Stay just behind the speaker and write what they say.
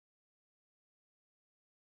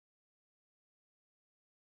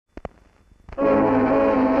A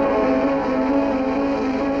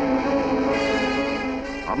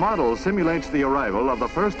model simulates the arrival of the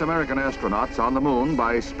first American astronauts on the moon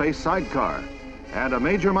by space sidecar. And a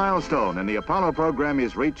major milestone in the Apollo program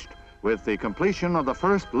is reached with the completion of the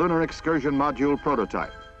first lunar excursion module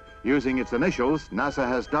prototype. Using its initials, NASA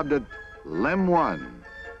has dubbed it LEM-1.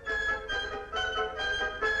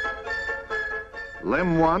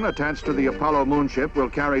 LEM-1, attached to the Apollo moonship, will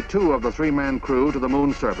carry 2 of the 3-man crew to the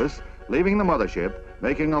moon surface, leaving the mothership,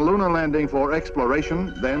 making a lunar landing for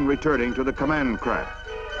exploration, then returning to the command craft.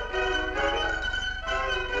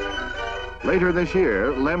 Later this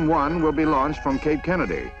year, LEM-1 will be launched from Cape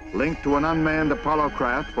Kennedy, linked to an unmanned Apollo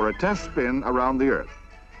craft for a test spin around the Earth.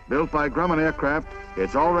 Built by Grumman Aircraft,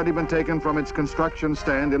 it's already been taken from its construction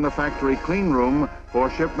stand in the factory clean room for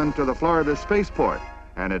shipment to the Florida spaceport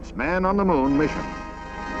and its man on the moon mission.